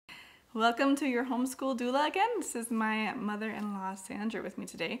Welcome to your homeschool doula again. This is my mother-in-law Sandra with me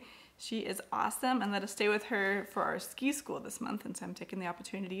today. She is awesome and let us stay with her for our ski school this month, and so I'm taking the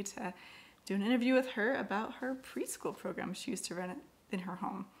opportunity to do an interview with her about her preschool program she used to run in her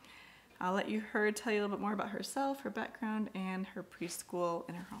home. I'll let her tell you a little bit more about herself, her background, and her preschool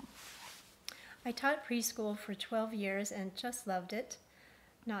in her home. I taught preschool for 12 years and just loved it.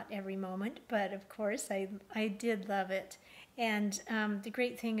 Not every moment, but of course I did love it. And the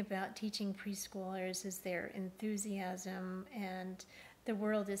great thing about teaching preschoolers is their enthusiasm, and the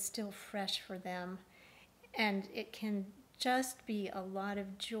world is still fresh for them. And it can just be a lot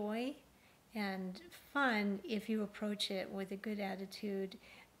of joy and fun if you approach it with a good attitude,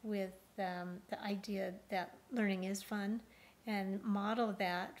 with the idea that learning is fun, and model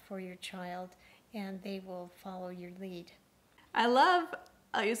that for your child, and they will follow your lead. I love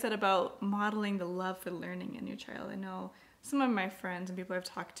how you said about modeling the love for learning in your child. I know some of my friends and people I've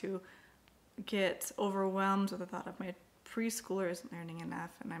talked to get overwhelmed with the thought of my preschooler isn't learning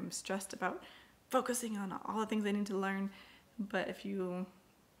enough, and I'm stressed about focusing on all the things they need to learn. But if you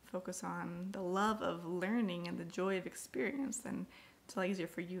focus on the love of learning and the joy of experience, then it's a lot easier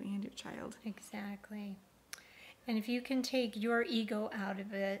for you and your child. Exactly. And if you can take your ego out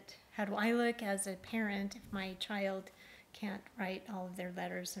of it, how do I look as a parent if my child can't write all of their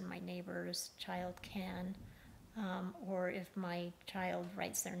letters and my neighbor's child can? Or if my child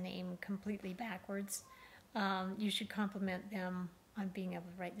writes their name completely backwards, you should compliment them on being able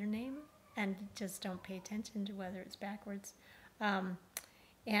to write their name, and just don't pay attention to whether it's backwards.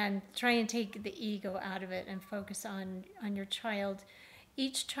 And try and take the ego out of it and focus on your child.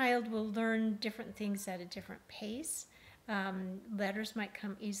 Each child will learn different things at a different pace. Letters might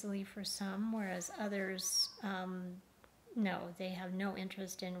come easily for some, whereas others, no, they have no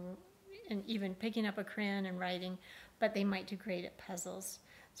interest in even picking up a crayon and writing, but they might do great at puzzles.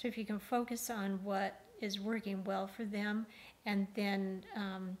 So if you can focus on what is working well for them, and then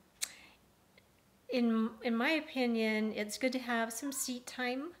in my opinion, it's good to have some seat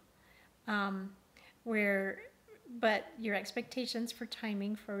time, but your expectations for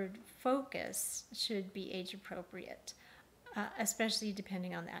timing for focus should be age appropriate, especially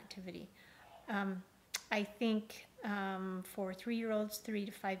depending on the activity. I think for 3-year-olds, 3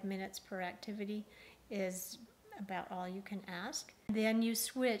 to 5 minutes per activity is about all you can ask. Then you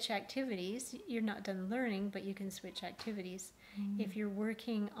switch activities. You're not done learning, but you can switch activities. If you're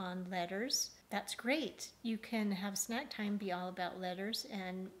working on letters, that's great. You can have snack time be all about letters,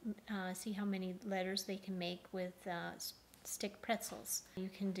 and see how many letters they can make with stick pretzels. You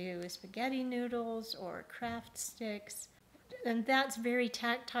can do spaghetti noodles or craft sticks. And that's very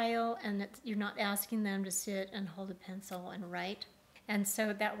tactile, and you're not asking them to sit and hold a pencil and write. And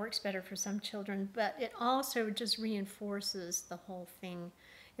so that works better for some children, but it also just reinforces the whole thing.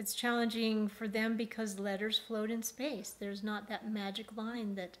 It's challenging for them because letters float in space. There's not that magic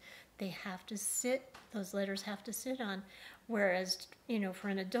line that they have to sit, those letters have to sit on. Whereas, for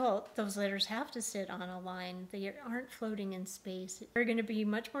an adult, those letters have to sit on a line. They aren't floating in space. They're going to be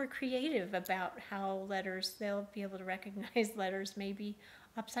much more creative about how they'll be able to recognize letters maybe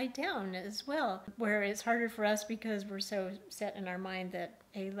upside down as well. Where it's harder for us because we're so set in our mind that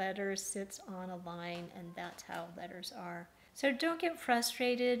a letter sits on a line, and that's how letters are. So don't get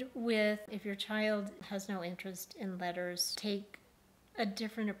frustrated if your child has no interest in letters. Take a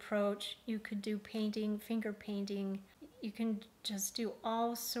different approach. You could do painting, finger painting. You can just do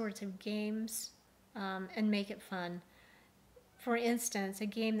all sorts of games and make it fun. For instance, a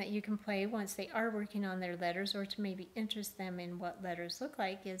game that you can play once they are working on their letters, or to maybe interest them in what letters look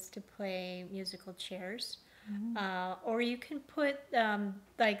like, is to play musical chairs. Or you can put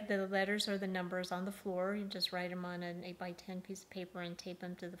like the letters or the numbers on the floor. You just write them on an 8x10 piece of paper and tape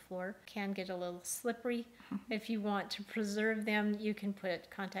them to the floor. Can get a little slippery. If you want to preserve them, you can put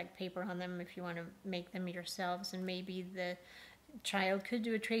contact paper on them if you want to make them yourselves, and maybe the child could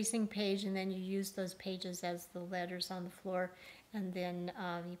do a tracing page, and then you use those pages as the letters on the floor, and then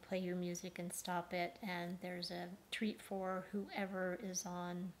you play your music and stop it, and there's a treat for whoever is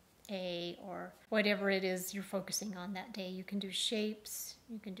on A, or whatever it is you're focusing on that day. You can do shapes,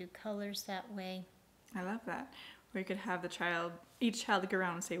 you can do colors that way. I love that. Or you could have each child go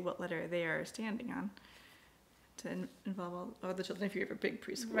around and say what letter they are standing on, to involve all the children if you have a big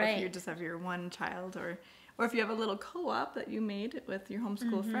preschool. Right. If you just have your one child, or if you have a little co-op that you made with your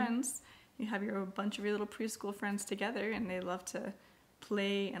homeschool friends, you have a bunch of your little preschool friends together, and they love to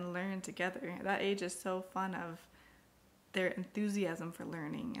play and learn together. That age is so fun, of their enthusiasm for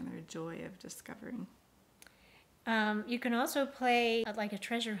learning and their joy of discovering. You can also play like a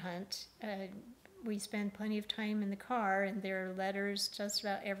treasure hunt we spend plenty of time in the car, and there are letters just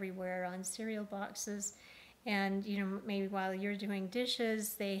about everywhere on cereal boxes. And, you know, maybe while you're doing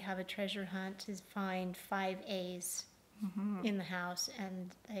dishes, they have a treasure hunt to find 5 A's in the house,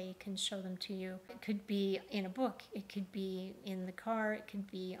 and they can show them to you. It could be in a book, it could be in the car, it could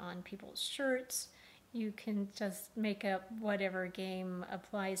be on people's shirts. You can just make up whatever game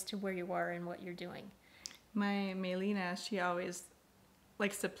applies to where you are and what you're doing. My Melina, she always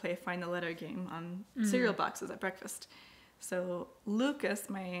likes to play find the letter game on cereal boxes at breakfast. So Lucas,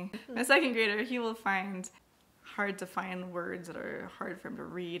 my second grader, he will find hard to find words that are hard for him to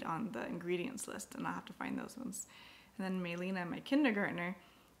read on the ingredients list, and I'll have to find those ones. And then Melina, my kindergartner,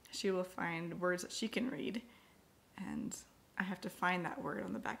 she will find words that she can read, and I have to find that word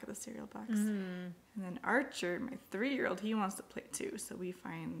on the back of the cereal box. And then Archer, my 3-year-old, he wants to play too. So we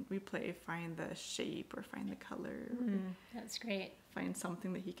play find the shape or find the color. That's great. Find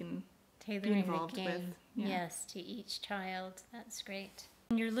something that he can be Tailoring involved the with. game, Yeah. yes, to each child. That's great.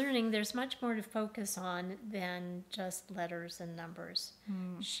 When you're learning, there's much more to focus on than just letters and numbers.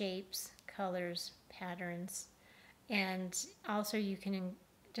 Shapes, colors, patterns. And also you can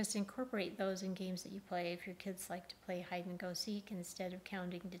just incorporate those in games that you play. If your kids like to play hide and go seek, instead of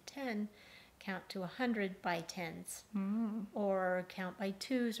counting to 10, count to 100 by 10s. Or count by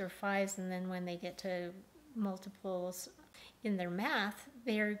 2s or 5s, and then when they get to multiples in their math,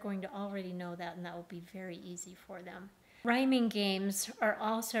 they're going to already know that, and that will be very easy for them. Rhyming games are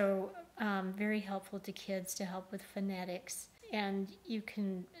also very helpful to kids to help with phonetics. And you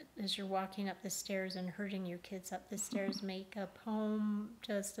can, as you're walking up the stairs and herding your kids up the stairs, make a poem,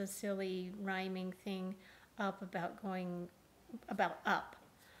 just a silly rhyming thing about up.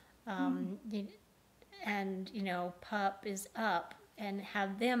 And, you know, pup is up, and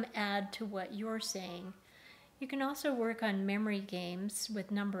have them add to what you're saying. You can also work on memory games with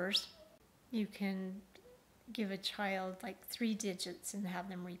numbers. You can give a child like 3 digits and have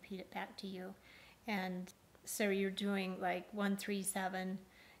them repeat it back to you. And so you're doing like 137,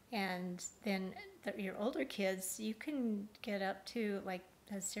 and then your older kids, you can get up to like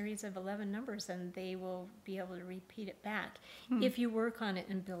a series of 11 numbers, and they will be able to repeat it back if you work on it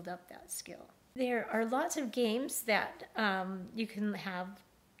and build up that skill. There are lots of games that you can have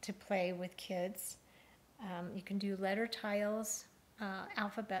to play with kids. You can do letter tiles,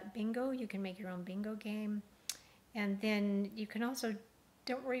 alphabet bingo. You can make your own bingo game. And then you can also,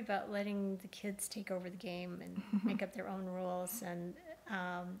 don't worry about letting the kids take over the game and make up their own rules, and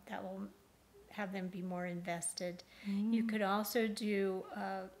that will have them be more invested. You could also do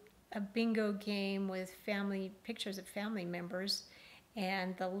a bingo game with pictures of family members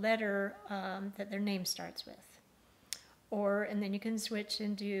and the letter that their name starts with. And then you can switch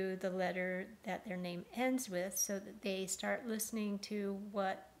and do the letter that their name ends with, so that they start listening to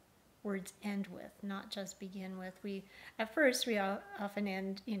what words end with, not just begin with. At first we often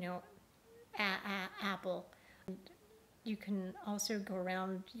end, you know, apple. You can also go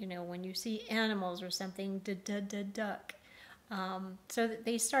around, you know, when you see animals or something, duck, so that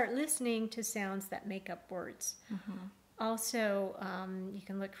they start listening to sounds that make up words. Also, you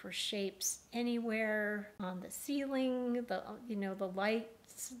can look for shapes anywhere on the ceiling, the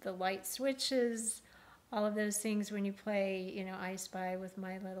lights, the light switches, all of those things. When you play, you know, I Spy with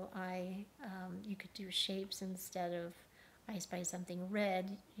My Little Eye, you could do shapes instead of I Spy something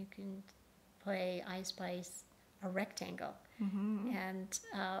red. You can play I Spy a rectangle. And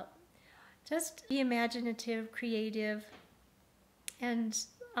just be imaginative, creative. And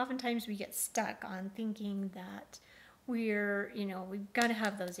oftentimes we get stuck on thinking that we've got to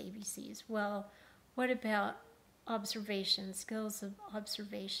have those ABCs. Well, what about observation, skills of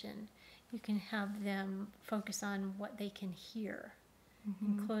observation? You can have them focus on what they can hear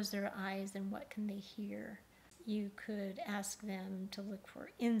and close their eyes, and what can they hear. You could ask them to look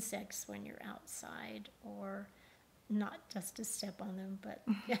for insects when you're outside, or not just to step on them, but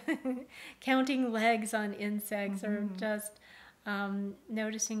counting legs on insects, or just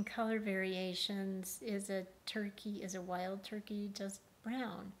noticing color variations. Is a wild turkey just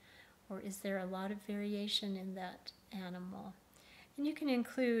brown? Or is there a lot of variation in that animal? And you can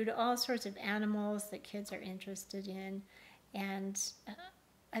include all sorts of animals that kids are interested in. And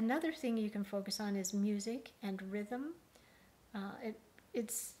another thing you can focus on is music and rhythm.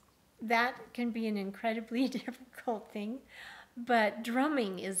 That can be an incredibly difficult thing, but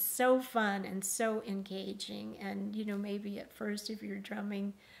drumming is so fun and so engaging. And, you know, maybe at first, if you're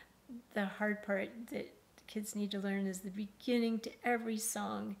drumming, the hard part that kids need to learn is the beginning to every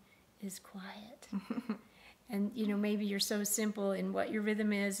song is quiet. And, you know, maybe you're so simple in what your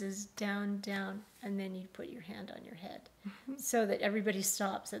rhythm is down, down, and then you put your hand on your head so that everybody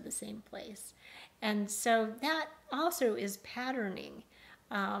stops at the same place. And so that also is patterning.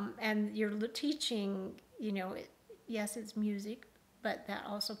 And you're teaching, you know, yes, it's music, but that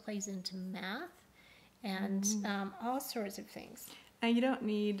also plays into math and all sorts of things. And you don't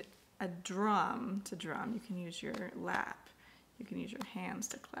need a drum to drum. You can use your lap. You can use your hands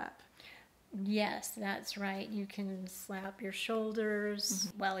to clap. Yes, that's right. You can slap your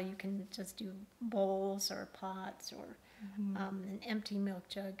shoulders. Well, you can just do bowls or pots or an empty milk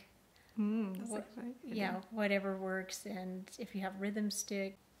jug. Yeah, whatever works. And if you have rhythm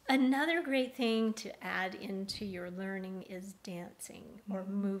stick. Another great thing to add into your learning is dancing or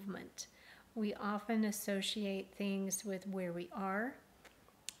movement. We often associate things with where we are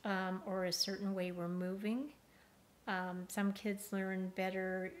or a certain way we're moving. Some kids learn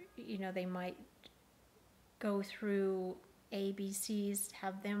better, you know, they might go through ABCs,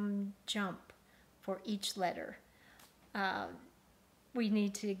 have them jump for each letter. We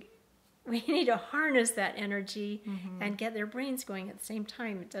need to harness that energy and get their brains going at the same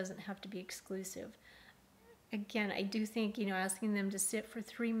time. It doesn't have to be exclusive. Again, I do think, you know, asking them to sit for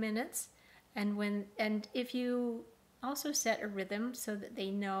 3 minutes, and if you also set a rhythm so that they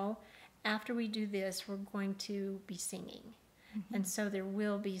know after we do this, we're going to be singing. And so there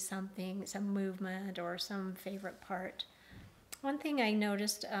will be something, some movement or some favorite part. One thing I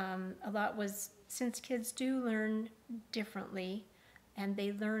noticed a lot was, since kids do learn differently and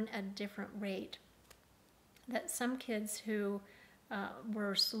they learn at a different rate, that some kids who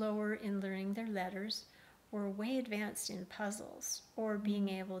were slower in learning their letters were way advanced in puzzles or being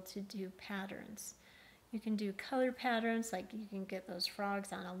able to do patterns. You can do color patterns, like you can get those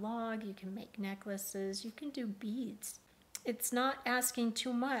frogs on a log, you can make necklaces, you can do beads. It's not asking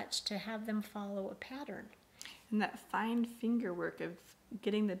too much to have them follow a pattern. And that fine finger work of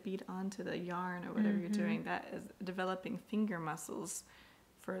getting the bead onto the yarn or whatever you're doing, that is developing finger muscles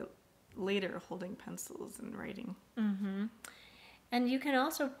for later holding pencils and writing. And you can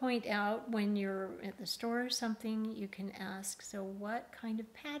also point out when you're at the store or something, you can ask, so what kind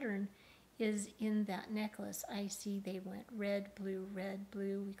of pattern is in that necklace? I see they went red, blue,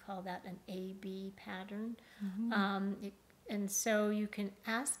 we call that an A-B pattern. And so you can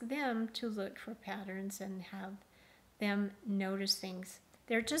ask them to look for patterns and have them notice things.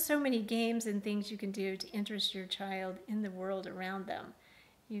 There are just so many games and things you can do to interest your child in the world around them.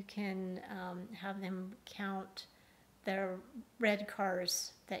 You can have them count the red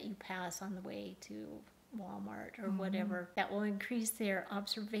cars that you pass on the way to Walmart or whatever. That will increase their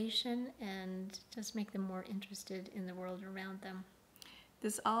observation and just make them more interested in the world around them.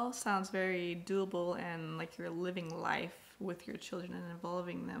 This all sounds very doable and like you're living life with your children and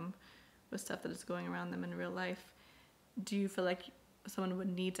involving them with stuff that is going around them in real life. Do you feel like someone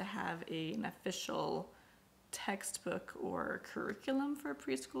would need to have an official textbook or curriculum for a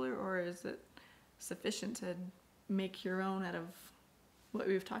preschooler, or is it sufficient to make your own out of what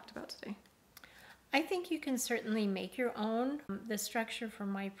we've talked about today? I think you can certainly make your own. The structure for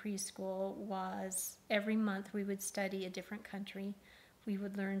my preschool was every month we would study a different country. We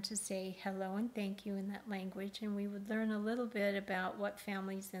would learn to say hello and thank you in that language, and we would learn a little bit about what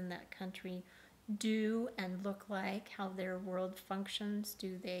families in that country do and look like, how their world functions.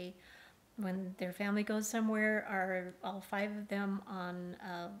 Do they, when their family goes somewhere, are all 5 of them on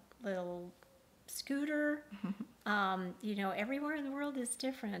a little scooter? You know, everywhere in the world is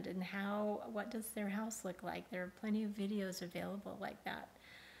different, and what does their house look like? There are plenty of videos available like that.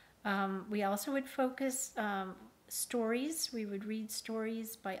 We also would focus stories. We would read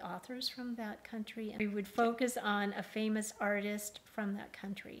stories by authors from that country. We would focus on a famous artist from that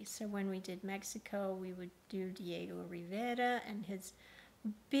country. So when we did Mexico, we would do Diego Rivera and his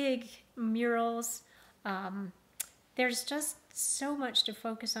big murals. There's just so much to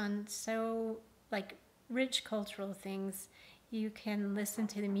focus on, so like rich cultural things. You can listen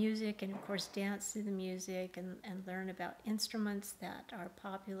to the music and of course dance to the music and learn about instruments that are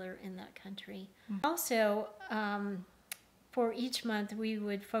popular in that country. Also, for each month we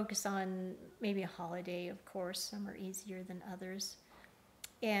would focus on maybe a holiday, of course. Some are easier than others.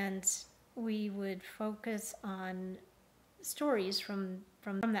 And we would focus on stories from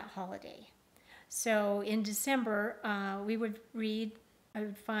that holiday. So in December, we would read, I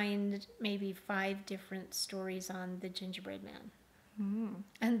would find maybe 5 different stories on the gingerbread man.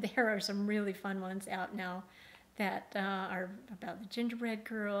 And there are some really fun ones out now that are about the gingerbread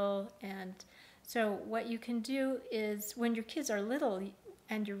girl. And so what you can do is, when your kids are little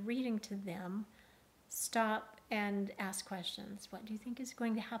and you're reading to them, stop and ask questions. What do you think is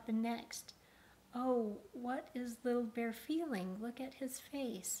going to happen next? oh, what is little bear feeling? Look at his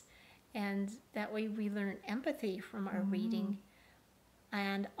face. And that way we learn empathy from our reading.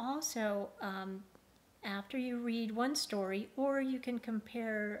 And also, after you read one story, or you can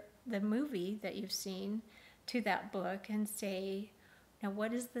compare the movie that you've seen to that book and say, now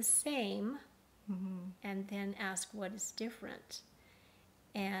what is the same? And then ask what is different.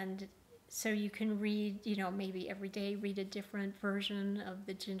 And so you can read, maybe every day read a different version of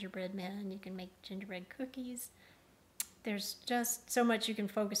the gingerbread man. You can make gingerbread cookies. There's just so much you can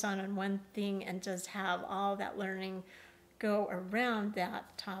focus on one thing and just have all that learning go around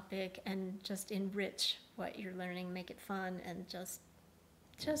that topic and just enrich what you're learning, make it fun and just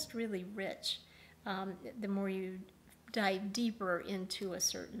really rich. The more you dive deeper into a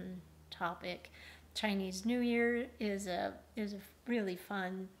certain topic. Chinese New Year is a really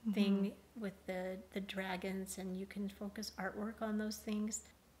fun thing with the dragons, and you can focus artwork on those things.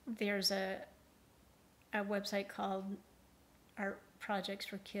 There's a website called Art Projects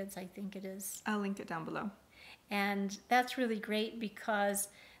for Kids, I think it is. I'll link it down below. And that's really great because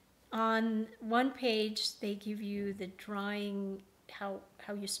on one page they give you the drawing, how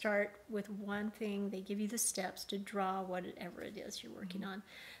you start with one thing. They give you the steps to draw whatever it is you're working on.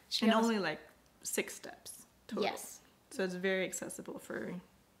 And only like 6 steps total. Yes. So it's very accessible for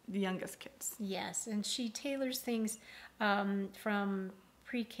the youngest kids. Yes, and she tailors things from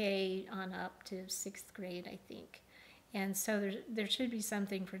pre-K on up to 6th grade, I think. And so there should be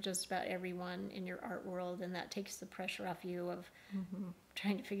something for just about everyone in your art world, and that takes the pressure off you of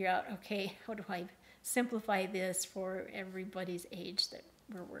trying to figure out, okay, how do I simplify this for everybody's age that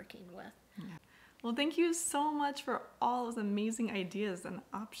we're working with. Yeah. Well, thank you so much for all those amazing ideas and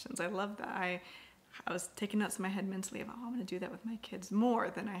options. I love that. I was taking notes in my head mentally about, I want to do that with my kids more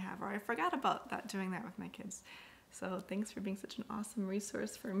than I have, or I forgot about doing that with my kids. So thanks for being such an awesome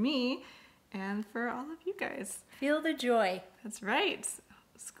resource for me and for all of you guys. Feel the joy. That's right.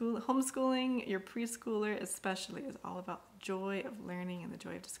 Homeschooling your preschooler especially is all about the joy of learning and the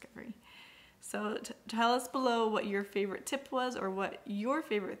joy of discovery. So tell us below what your favorite tip was or what your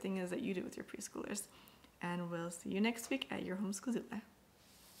favorite thing is that you do with your preschoolers. And we'll see you next week at your Homeschool Doula.